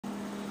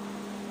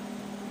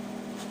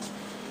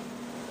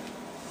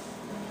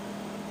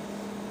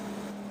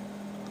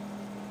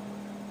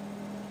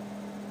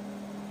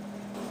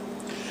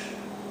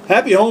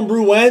Happy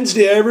Homebrew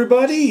Wednesday,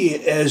 everybody.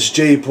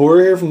 SJ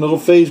Poor here from Little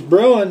Face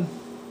Brewing.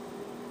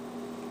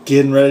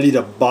 Getting ready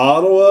to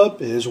bottle up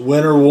his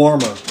winter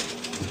warmer.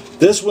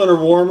 This winter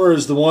warmer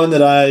is the one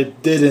that I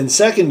did in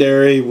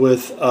secondary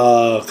with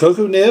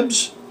cocoa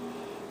nibs.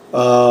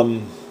 The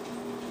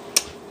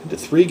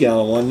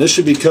 3-gallon one. This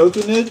should be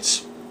cocoa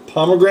nibs,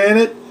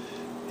 pomegranate,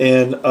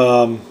 and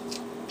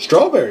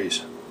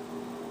strawberries.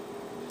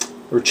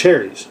 Or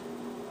cherries.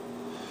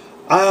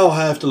 I'll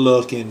have to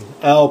look and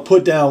I'll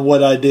put down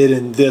what I did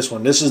in this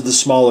one. This is the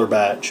smaller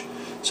batch.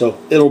 So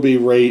it'll be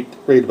right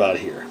about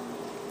here.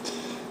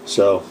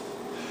 So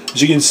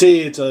as you can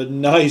see, it's a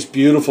nice,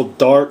 beautiful,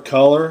 dark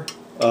color.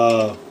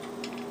 Wow,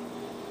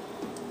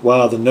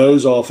 the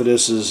nose off of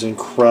this is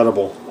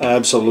incredible.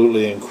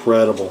 Absolutely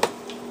incredible.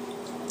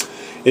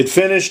 It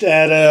finished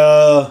at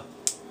a...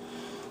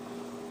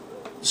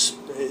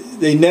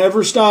 They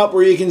never stop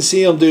where you can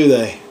see them, do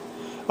they?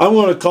 I'm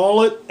going to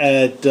call it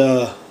at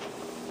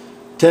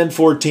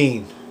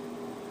 10:14.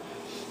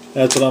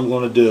 That's what I'm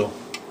going to do.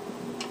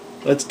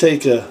 Let's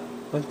take a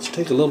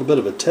little bit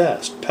of a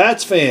test.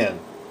 Pat's fan.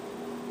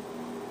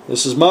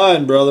 This is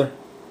mine, brother.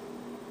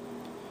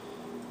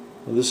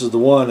 Well, this is the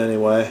one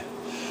anyway.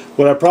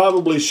 What I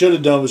probably should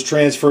have done was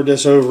transfer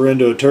this over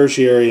into a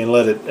tertiary and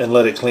let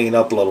it clean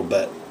up a little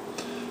bit.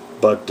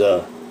 But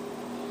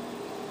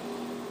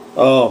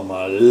oh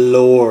my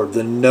Lord,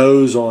 the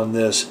nose on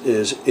this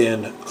is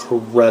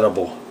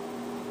incredible.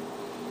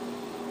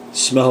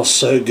 Smells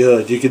so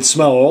good. You can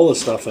smell all the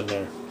stuff in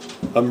there.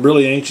 I'm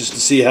really anxious to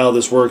see how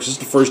this works. This is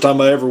the first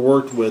time I ever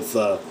worked with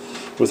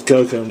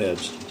cocoa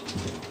nibs.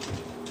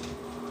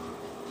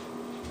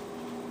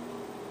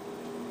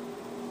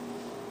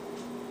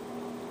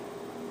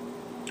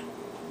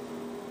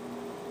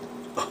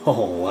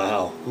 Oh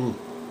wow.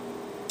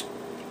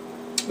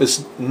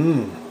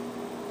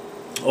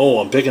 Oh,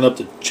 I'm picking up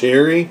the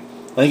cherry.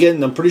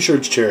 I'm pretty sure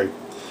it's cherry.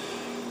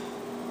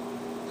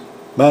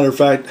 Matter of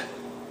fact,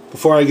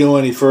 before I go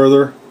any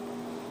further,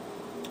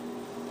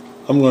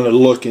 I'm going to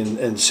look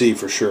and see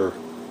for sure.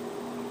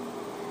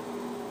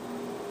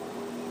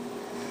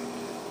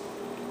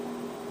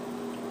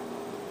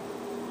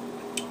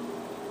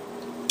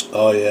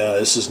 Oh yeah,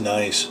 this is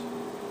nice.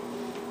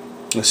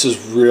 This is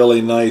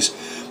really nice.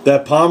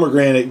 That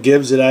pomegranate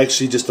gives it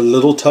actually just a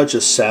little touch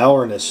of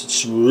sourness.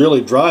 It's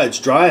really dry. It's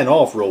drying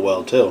off real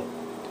well too.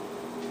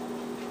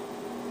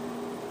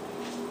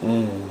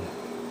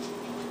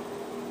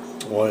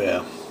 Oh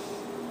yeah.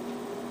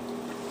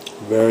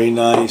 Very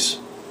nice.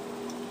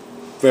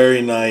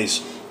 Very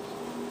nice.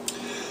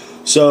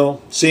 So,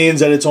 seeing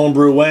that it's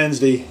Homebrew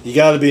Wednesday, you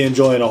got to be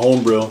enjoying a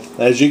homebrew.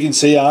 As you can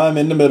see, I'm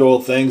in the middle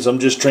of things. I'm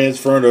just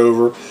transferring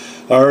over.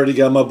 I already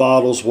got my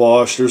bottles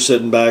washed. They're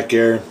sitting back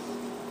there.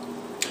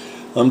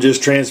 I'm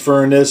just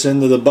transferring this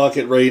into the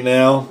bucket right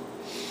now.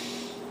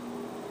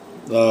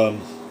 I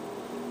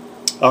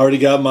already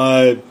got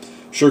my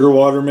sugar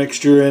water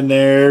mixture in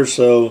there,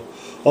 so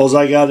all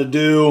I got to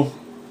do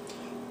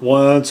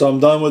once I'm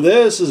done with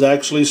this is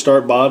actually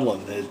start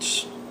bottling.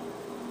 It's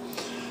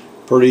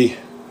pretty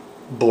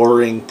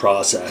boring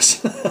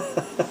process,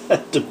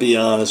 to be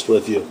honest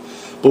with you.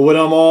 But what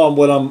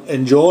I'm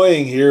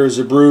enjoying here is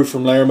a brew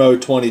from Laramie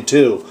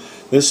 22.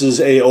 This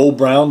is a old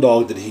brown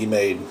dog that he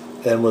made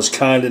and was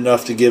kind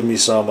enough to give me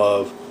some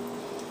of.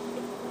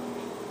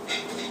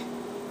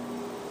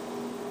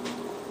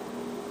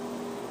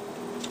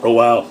 Oh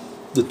wow,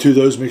 the two of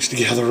those mixed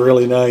together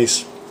really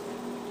nice.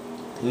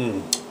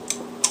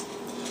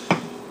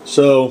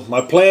 So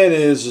my plan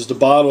is to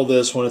bottle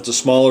this when it's a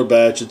smaller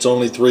batch. It's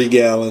only 3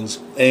 gallons,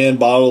 and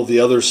bottle the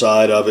other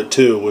side of it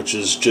too, which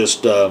is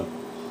just that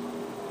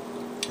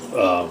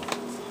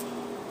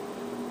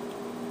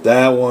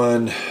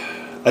one.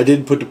 I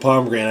didn't put the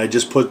pomegranate. I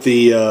just put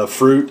the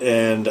fruit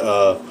and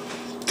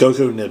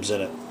cocoa nibs in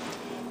it.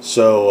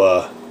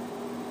 So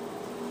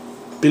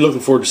be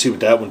looking forward to see what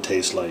that one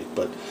tastes like.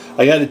 But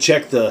I got to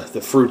check the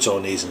fruits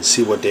on these and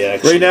see what they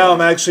actually. Right now,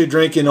 I'm actually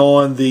drinking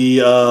on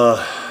the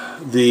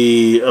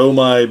oh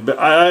my,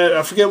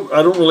 I forget.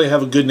 I don't really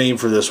have a good name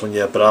for this one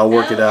yet, but I'll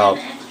work it out.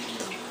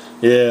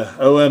 Yeah,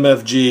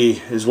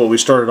 OMFG is what we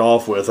started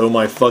off with. Oh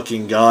my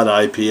fucking God,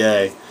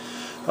 IPA.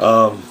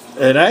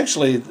 And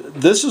actually,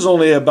 this is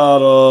only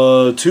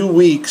about 2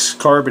 weeks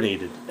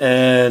carbonated,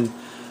 and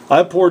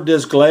I poured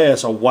this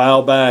glass a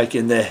while back,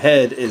 and the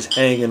head is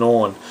hanging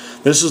on.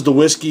 This is the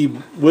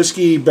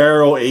whiskey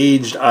barrel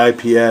aged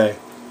IPA.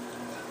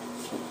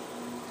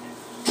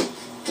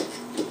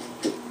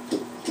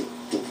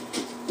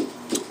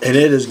 And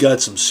it has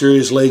got some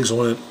serious legs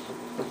on it.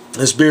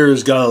 This beer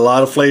has got a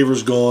lot of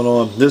flavors going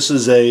on. This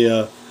is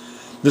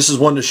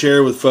one to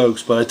share with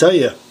folks. But I tell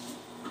you,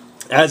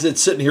 as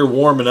it's sitting here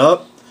warming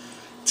up,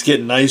 it's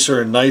getting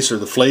nicer and nicer.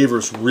 The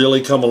flavors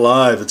really come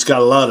alive. It's got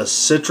a lot of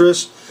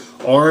citrus,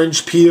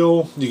 orange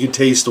peel. You can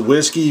taste the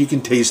whiskey. You can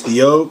taste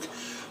the oak.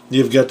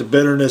 You've got the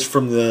bitterness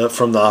from the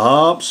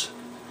hops.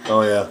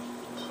 Oh yeah.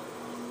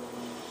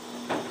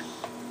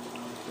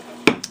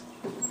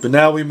 But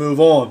now we move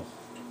on.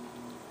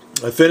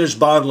 I finished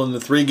bottling the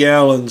 3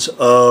 gallons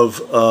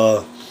of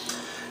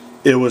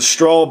it was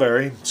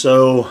strawberry.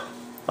 So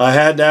I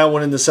had that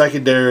one in the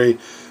secondary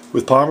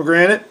with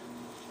pomegranate,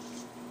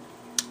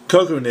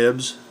 cocoa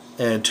nibs,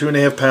 and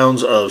 2.5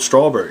 pounds of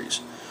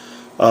strawberries.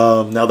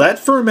 Now that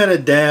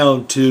fermented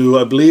down to,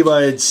 I believe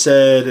I had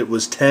said it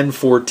was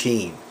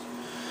 1014.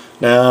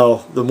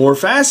 Now the more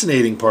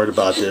fascinating part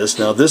about this,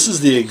 now this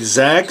is the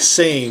exact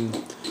same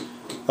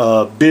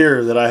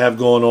beer that I have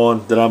going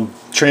on that I'm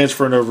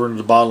transferring over into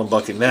the bottling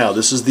bucket now.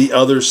 This is the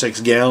other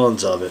 6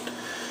 gallons of it.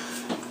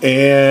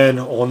 And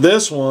on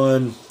this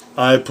one,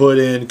 I put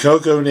in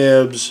cocoa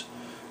nibs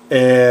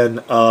and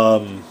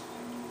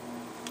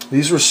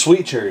these were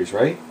sweet cherries,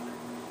 right?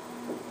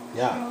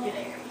 Yeah.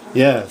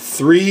 Yeah,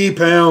 3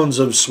 pounds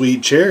of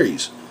sweet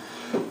cherries.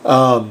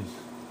 And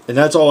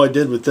that's all I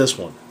did with this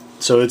one.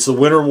 So it's the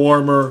winter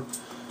warmer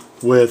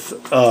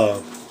with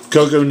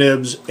cocoa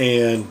nibs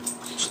and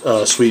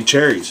sweet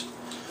cherries.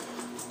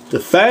 The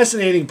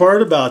fascinating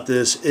part about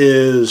this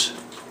is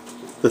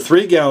the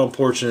 3 gallon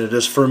portion of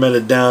this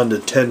fermented down to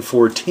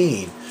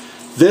 1014.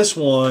 This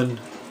one,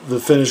 the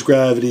finished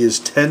gravity is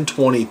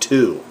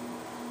 1022.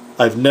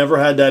 I've never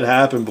had that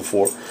happen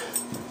before.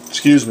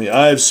 Excuse me.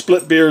 I've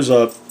split beers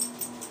up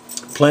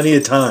plenty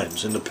of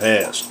times in the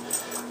past.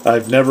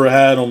 I've never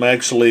had them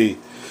actually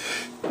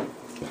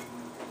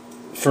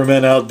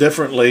ferment out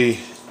differently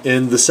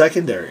in the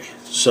secondary.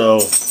 So,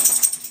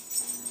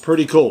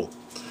 pretty cool.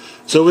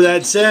 So with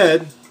that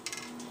said,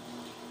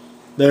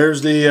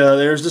 there's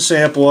the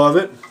sample of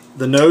it.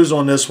 The nose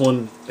on this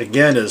one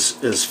again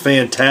is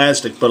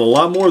fantastic, but a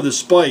lot more of the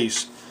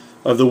spice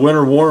of the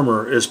winter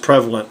warmer is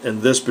prevalent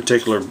in this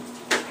particular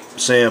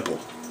sample,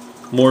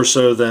 more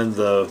so than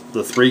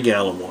the 3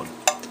 gallon one.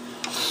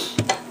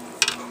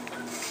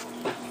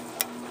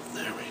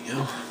 There we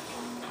go.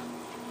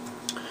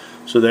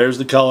 So there's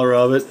the color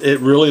of it. It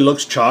really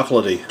looks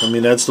chocolatey. I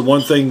mean, that's the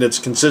one thing that's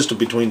consistent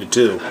between the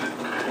two.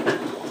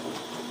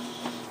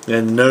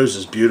 And the nose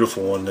is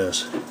beautiful on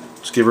this.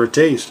 Let's give her a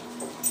taste.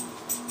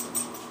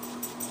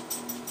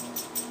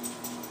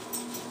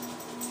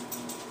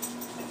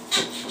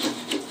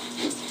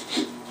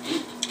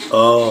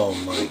 Oh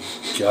my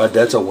God,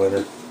 that's a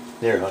winner.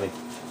 Here, honey.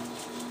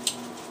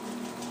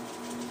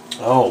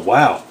 Oh,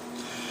 wow.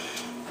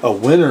 A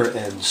winner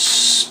and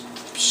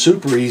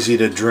super easy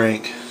to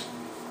drink.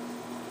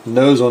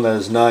 Nose on that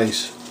is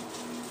nice.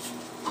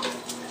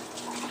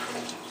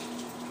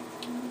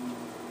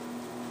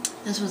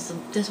 This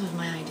was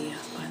my idea,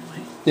 by the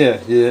way.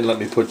 Yeah, you didn't let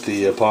me put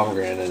the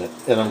pomegranate in it,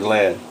 and I'm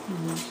glad.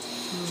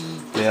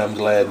 Yeah, I'm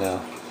glad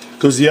now.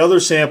 Because the other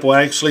sample,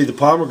 actually, the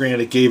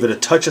pomegranate gave it a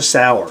touch of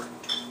sour,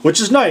 which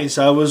is nice.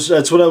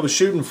 That's what I was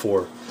shooting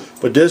for.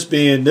 But this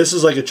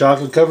is like a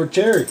chocolate covered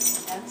cherry.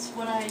 That's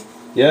what I.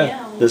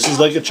 Yeah, this is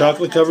like a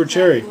chocolate covered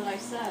cherry. What I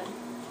said.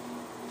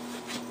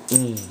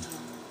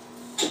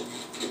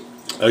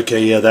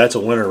 Okay, yeah, that's a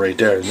winner right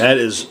there. And that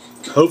is,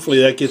 hopefully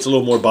that gets a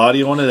little more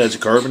body on it as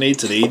it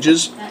carbonates and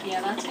ages.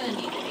 Yeah, that's going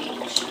to need to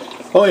age.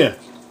 Oh yeah.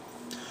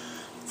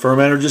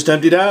 Fermenter just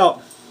emptied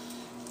out.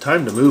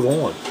 Time to move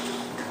on.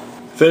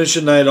 Finish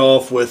the night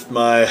off with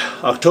my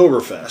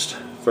Oktoberfest.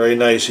 Very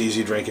nice,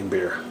 easy drinking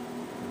beer.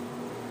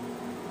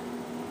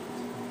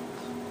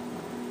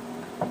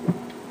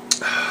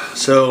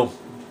 So,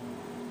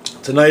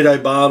 tonight I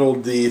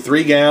bottled the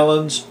 3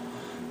 gallons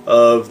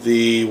of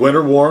the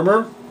winter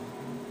warmer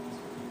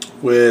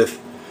with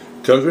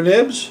cocoa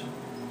nibs,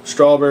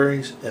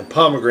 strawberries, and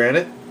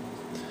pomegranate.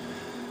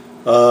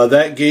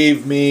 That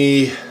gave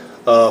me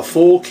a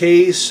full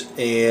case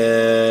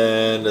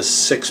and a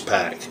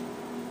 6-pack.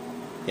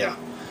 Yeah,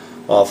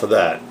 off of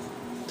that.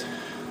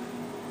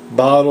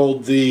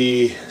 Bottled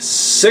the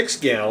 6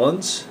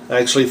 gallons,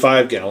 actually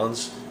 5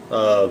 gallons,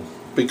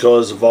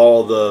 because of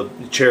all the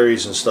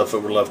cherries and stuff that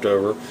were left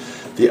over.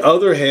 The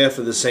other half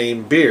of the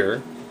same beer,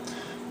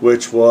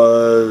 which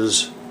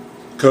was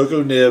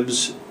cocoa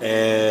nibs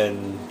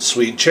and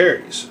sweet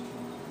cherries.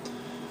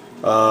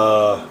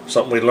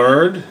 Something we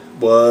learned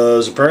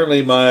was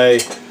apparently my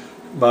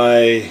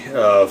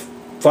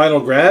final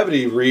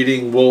gravity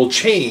reading will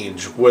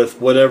change with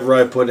whatever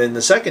I put in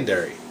the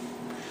secondary.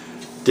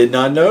 Did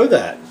not know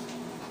that.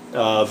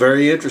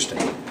 Very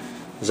interesting.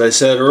 As I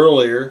said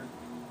earlier,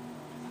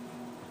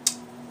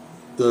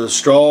 the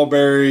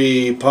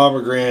strawberry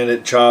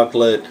pomegranate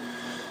chocolate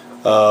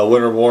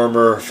winter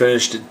warmer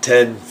finished at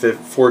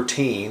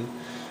 10:14,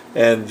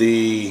 and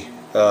the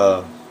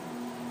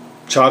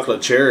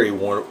chocolate cherry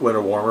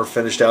winter warmer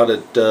finished out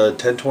at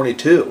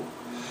 10:22.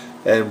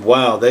 And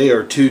wow, they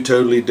are 2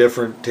 totally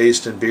different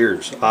tasting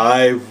beers.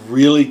 I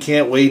really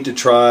can't wait to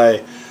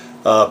try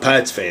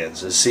Pat's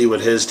Fans and see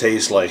what his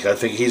tastes like. I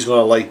think he's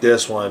going to like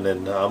this one,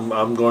 and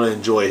I'm going to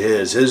enjoy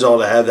his. His ought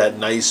to have that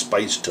nice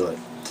spice to it.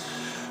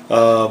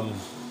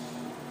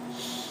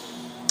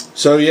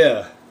 So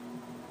yeah,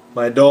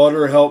 my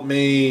daughter helped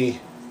me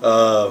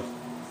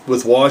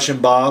with washing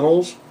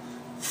bottles.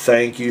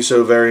 Thank you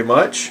so very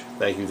much.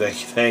 Thank you,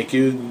 thank you, thank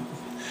you.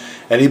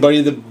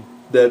 Anybody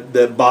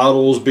that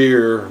bottles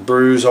beer,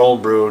 brews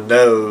homebrew,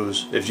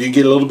 knows if you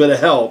get a little bit of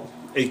help,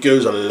 it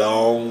goes a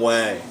long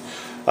way.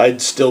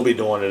 I'd still be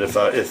doing it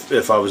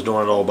if I was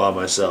doing it all by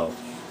myself.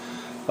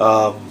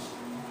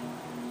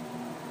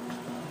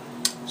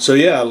 So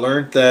yeah, I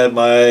learned that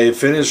my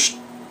finished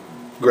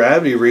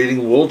gravity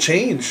reading will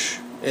change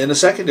in a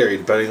secondary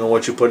depending on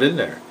what you put in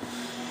there.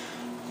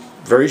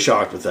 Very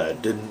shocked with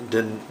that.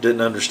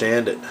 Didn't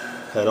understand it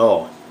at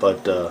all.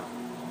 But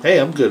hey,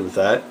 I'm good with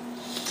that.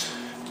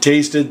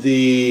 Tasted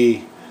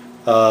the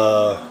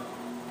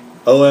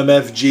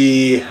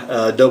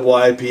OMFG double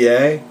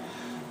IPA,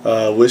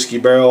 Whiskey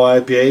Barrel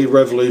IPA,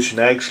 Revolution.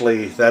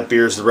 Actually, that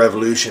beer is the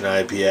Revolution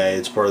IPA.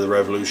 It's part of the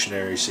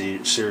Revolutionary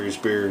series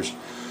beers.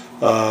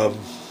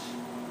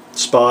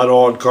 Spot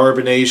on.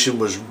 Carbonation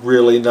was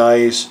really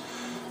nice.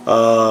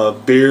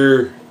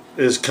 Beer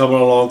is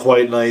coming along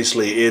quite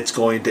nicely. It's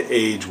going to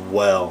age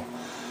well.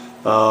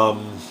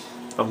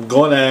 I'm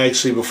going to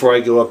actually, before I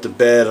go up to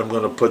bed, I'm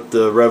going to put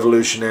the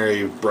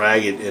Revolutionary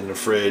Braggot in the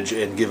fridge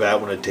and give that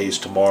one a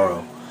taste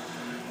tomorrow.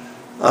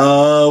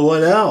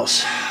 What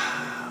else?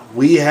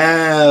 We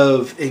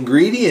have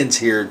ingredients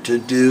here to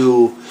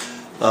do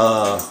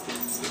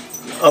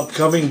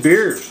upcoming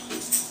beers.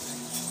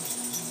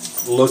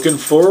 Looking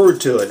forward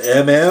to it.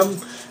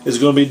 is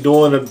going to be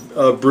doing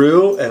a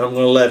brew, and I'm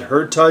going to let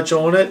her touch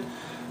on it.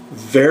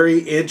 Very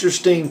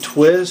interesting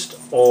twist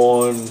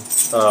on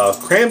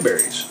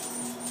cranberries.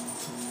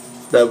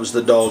 That was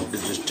the dog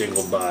that just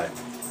jingled by.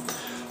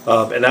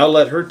 And I'll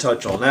let her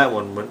touch on that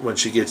one when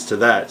she gets to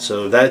that.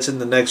 So that's in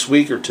the next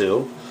week or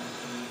two.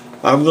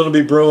 I'm going to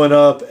be brewing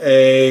up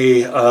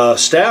a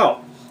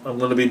stout. I'm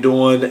going to be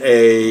doing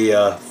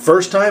a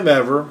first time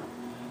ever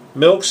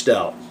milk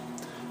stout.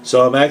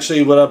 So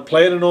what I'm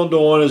planning on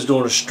doing is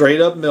doing a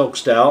straight up milk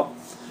stout.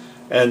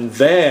 And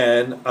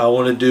then I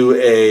want to do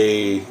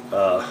a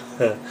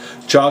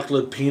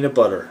chocolate peanut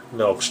butter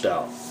milk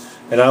stout.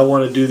 And I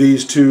want to do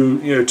these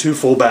two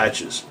full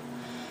batches.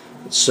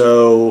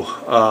 So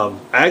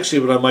actually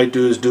what I might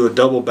do is do a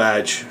double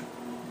batch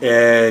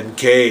and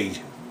keg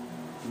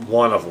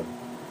one of them.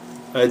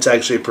 It's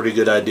actually a pretty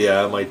good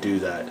idea. I might do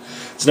that.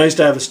 It's nice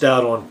to have a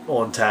stout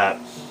on tap.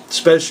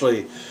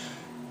 Especially,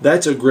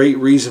 that's a great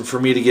reason for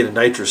me to get a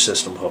nitrous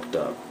system hooked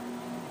up.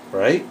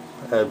 Right?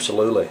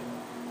 Absolutely.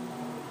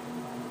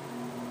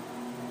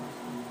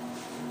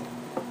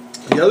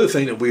 The other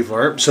thing that we've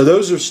learned, so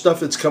those are stuff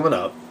that's coming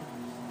up.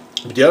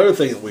 But the other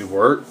thing that we've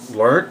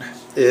learned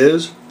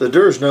is that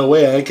there's no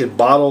way I can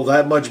bottle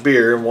that much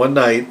beer in one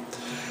night,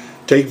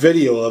 take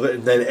video of it,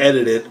 and then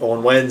edit it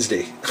on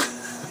Wednesday.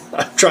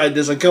 I've tried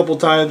this a couple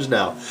times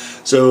now.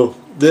 So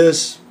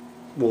this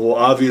will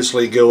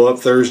obviously go up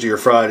Thursday or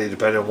Friday,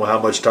 depending on how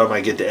much time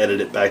I get to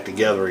edit it back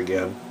together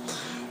again.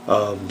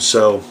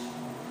 So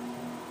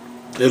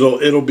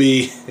it'll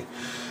be...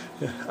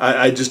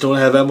 I just don't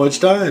have that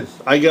much time.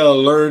 I gotta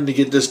learn to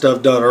get this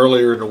stuff done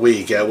earlier in the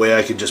week. That way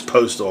I can just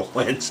post on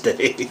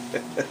Wednesday.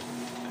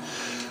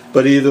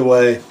 But either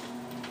way,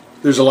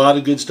 there's a lot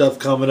of good stuff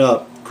coming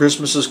up.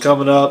 Christmas is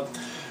coming up.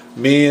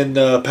 Me and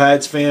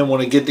Pat's fan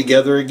want to get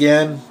together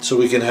again so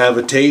we can have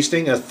a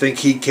tasting. I think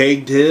he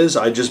kegged his.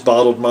 I just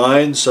bottled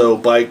mine. So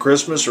by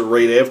Christmas or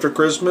right after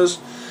Christmas,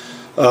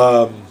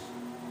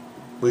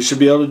 we should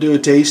be able to do a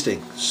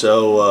tasting.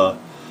 So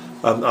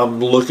I'm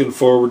looking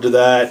forward to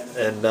that.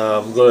 And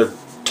I'm going to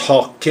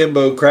talk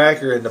Kimbo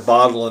Cracker into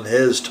bottling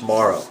his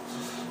tomorrow.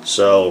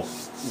 So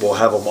we'll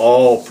have them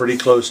all pretty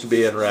close to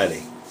being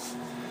ready.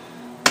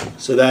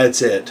 So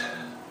that's it.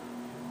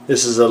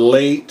 This is a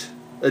late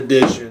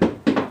edition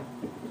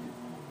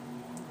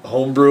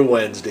Homebrew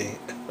Wednesday.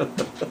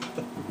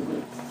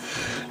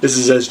 This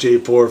is S.J.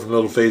 Poor from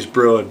Little Face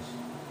Brewing.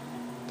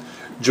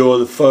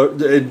 Enjoy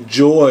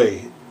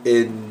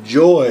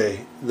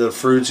the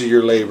fruits of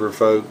your labor,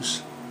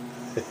 folks.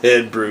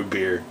 And brew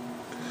beer.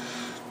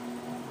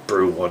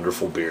 Brew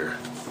wonderful beer.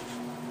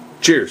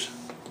 Cheers.